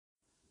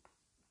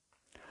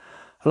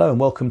Hello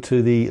and welcome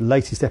to the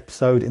latest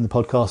episode in the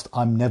podcast,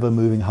 I'm Never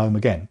Moving Home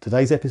Again.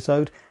 Today's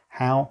episode,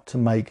 how to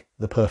make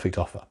the perfect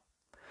offer.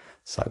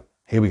 So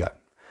here we go.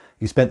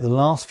 You spent the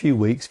last few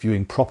weeks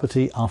viewing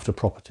property after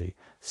property,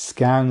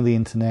 scouring the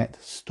internet,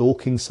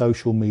 stalking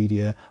social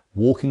media,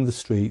 walking the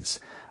streets,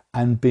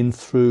 and been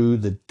through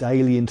the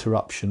daily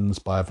interruptions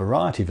by a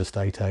variety of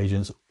estate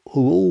agents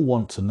who all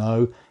want to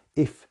know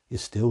if you're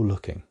still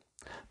looking.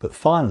 But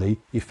finally,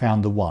 you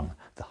found the one,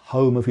 the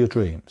home of your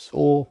dreams,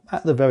 or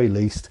at the very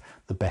least,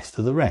 the best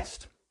of the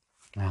rest.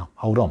 Now,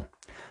 hold on.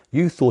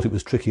 You thought it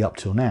was tricky up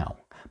till now,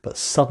 but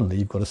suddenly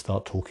you've got to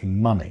start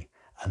talking money.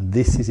 And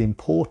this is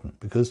important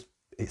because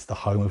it's the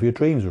home of your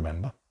dreams,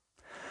 remember?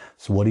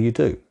 So what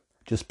do?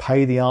 Just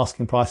pay the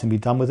asking price and be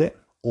done with it?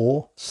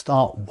 Or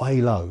start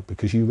way low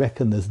because you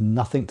reckon there's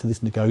nothing to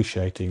this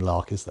negotiating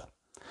lark, is there?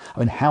 I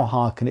mean, how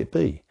hard can it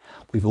be?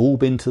 We've all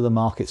been to the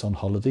markets on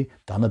holiday,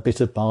 done a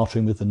bit of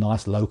bartering with the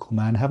nice local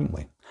man, haven't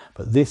we?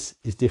 But this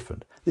is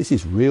different. This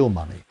is real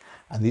money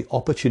and the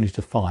opportunity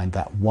to find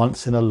that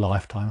once in a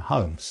lifetime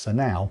home. So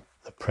now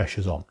the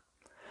pressure's on.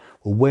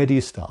 Well, where do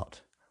you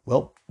start?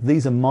 Well,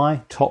 these are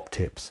my top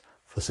tips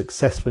for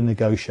successfully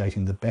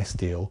negotiating the best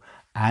deal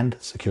and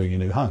securing a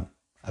new home.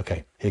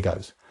 Okay, here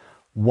goes.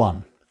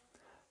 1,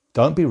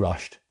 don't be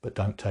rushed, but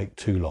don't take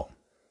too long.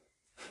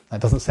 That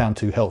doesn't sound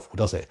too helpful,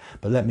 does it?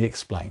 But let me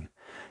explain.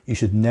 You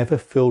should never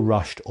feel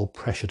rushed or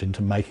pressured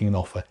into making an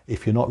offer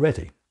if you're not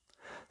ready.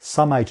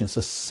 Some agents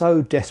are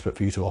so desperate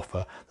for you to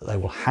offer that they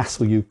will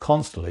hassle you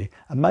constantly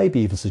and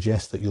maybe even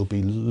suggest that you'll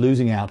be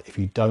losing out if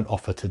you don't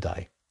offer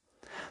today.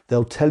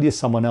 They'll tell you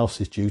someone else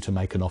is due to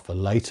make an offer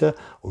later,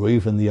 or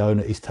even the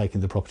owner is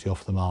taking the property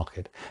off the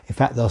market. In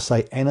fact, they'll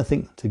say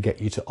anything to get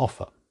you to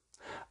offer.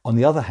 On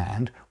the other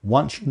hand,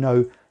 once you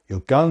know you're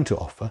going to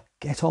offer,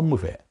 get on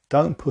with it.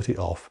 Don't put it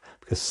off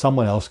because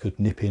someone else could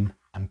nip in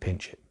and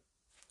pinch it.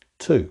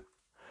 2,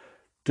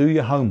 do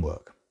your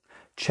homework.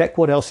 Check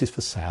what else is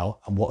for sale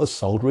and what has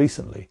sold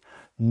recently.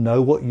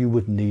 Know what you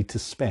would need to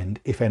spend,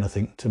 if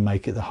anything, to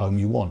make it the home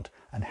you want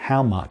and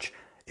how much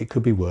it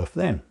could be worth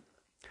then.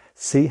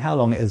 See how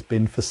long it has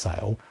been for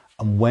sale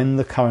and when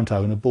the current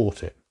owner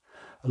bought it.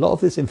 A lot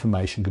of this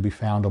information can be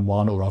found on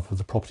one or other of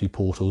the property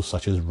portals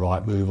such as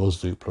Rightmove or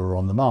Zoopla or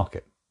On the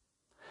Market.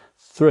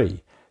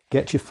 3,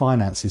 get your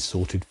finances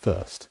sorted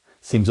first.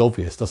 Seems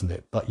obvious, doesn't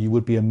it? But you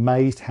would be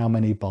amazed how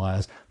many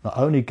buyers not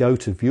only go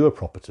to view a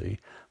property,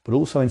 but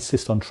also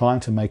insist on trying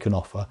to make an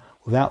offer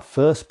without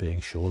first being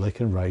sure they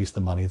can raise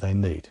the money they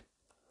need.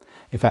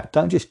 In fact,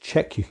 don't just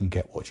check you can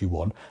get what you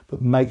want,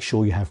 but make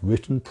sure you have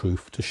written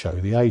proof to show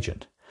the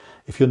agent.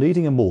 If you're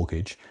needing a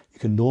mortgage, you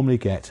can normally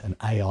get an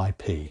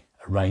AIP,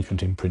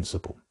 Arrangement in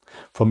Principle,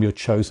 from your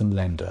chosen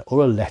lender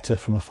or a letter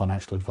from a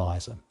financial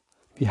advisor.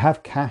 If you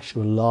have cash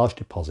or a large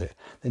deposit,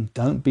 then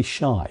don't be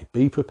shy.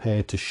 Be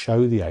prepared to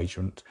show the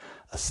agent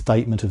a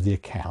statement of the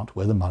account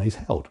where the money is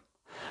held.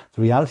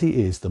 The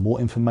reality is the more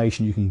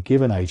information you can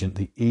give an agent,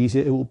 the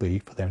easier it will be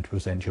for them to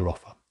present your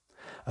offer.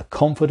 A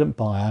confident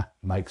buyer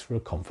makes for a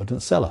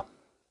confident seller.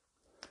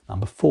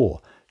 Number 4,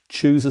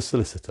 choose a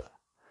solicitor.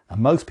 Now,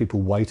 most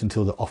people wait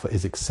until the offer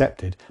is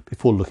accepted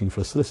before looking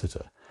for a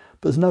solicitor,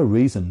 but there's no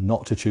reason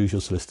not to choose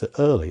your solicitor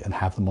early and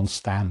have them on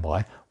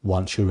standby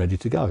once you're ready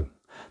to go.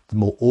 The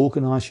more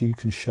organised you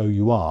can show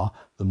you are,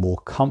 the more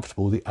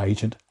comfortable the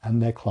agent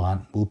and their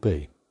client will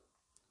be.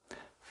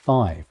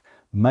 5,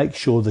 make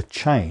sure the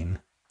chain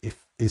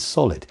is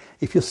solid.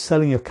 If you're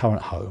selling your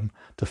current home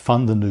to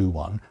fund the new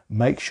one,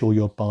 make sure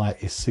your buyer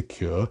is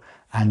secure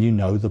and you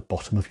know the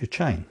bottom of your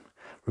chain.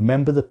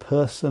 Remember, the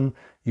person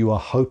you are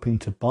hoping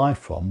to buy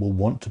from will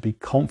want to be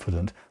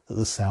confident that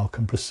the sale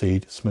can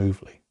proceed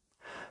smoothly.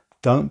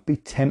 Don't be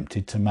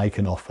tempted to make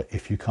an offer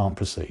if you can't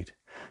proceed.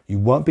 You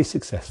won't be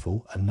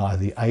successful and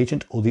neither the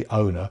agent or the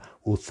owner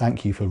will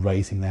thank you for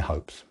raising their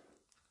hopes.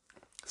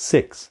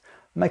 6,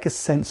 make a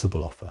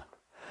sensible offer.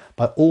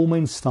 By all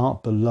means,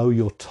 start below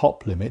your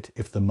top limit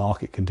if the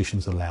market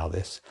conditions allow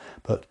this,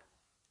 but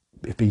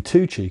be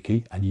too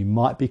cheeky and you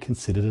might be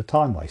considered a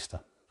time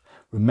waster.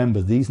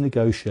 Remember, these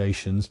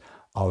negotiations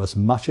are as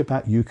much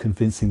about you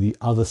convincing the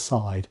other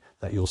side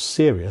that you're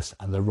serious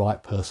and the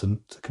right person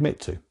to commit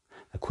to.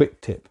 A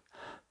quick tip: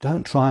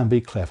 don't try and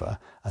be clever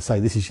and say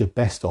this is your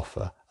best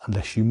offer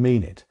unless you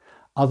mean it.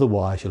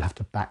 Otherwise, you'll have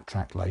to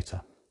backtrack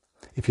later.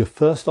 If your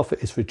first offer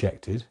is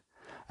rejected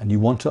and you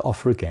want to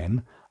offer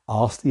again,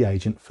 ask the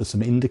agent for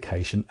some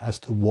indication as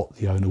to what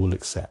the owner will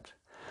accept.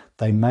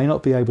 They may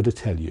not be able to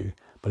tell you,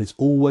 but it's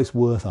always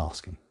worth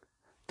asking.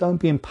 Don't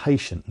be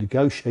impatient.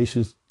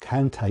 Negotiations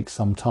can take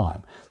some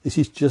time. This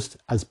is just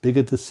as big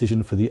a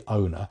decision for the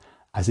owner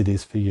as it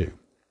is for you.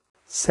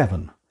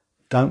 7,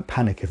 don't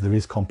panic if there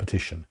is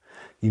competition.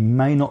 You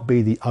may not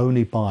be the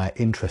only buyer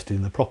interested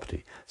in the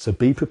property, so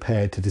be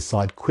prepared to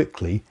decide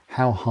quickly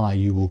how high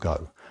you will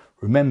go.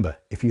 Remember,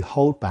 if you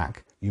hold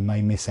back, you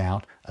may miss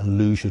out and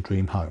lose your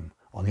dream home.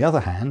 On the other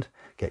hand,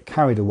 get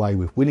carried away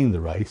with winning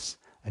the race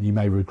and you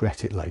may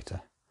regret it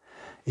later.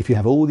 If you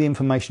have all the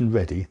information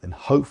ready, then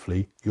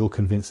hopefully you'll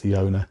convince the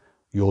owner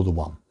you're the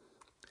one.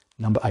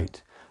 Number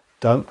 8,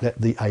 don't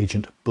let the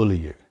agent bully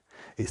you.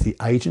 It's the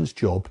agent's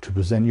job to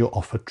present your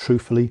offer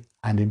truthfully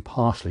and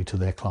impartially to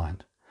their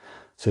client.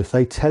 So if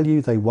they tell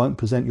you they won't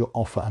present your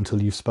offer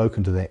until you've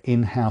spoken to their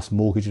in-house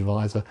mortgage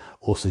advisor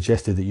or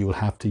suggested that you will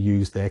have to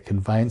use their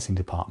conveyancing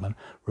department,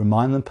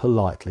 remind them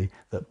politely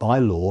that by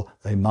law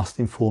they must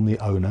inform the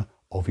owner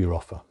of your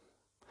offer.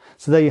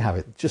 So there you have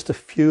it, just a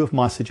few of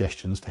my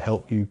suggestions to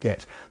help you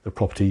get the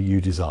property you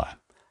desire.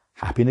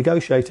 Happy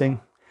negotiating.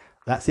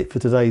 That's it for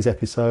today's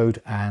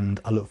episode, and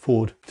I look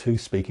forward to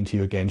speaking to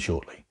you again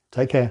shortly.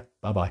 Take care.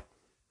 Bye-bye.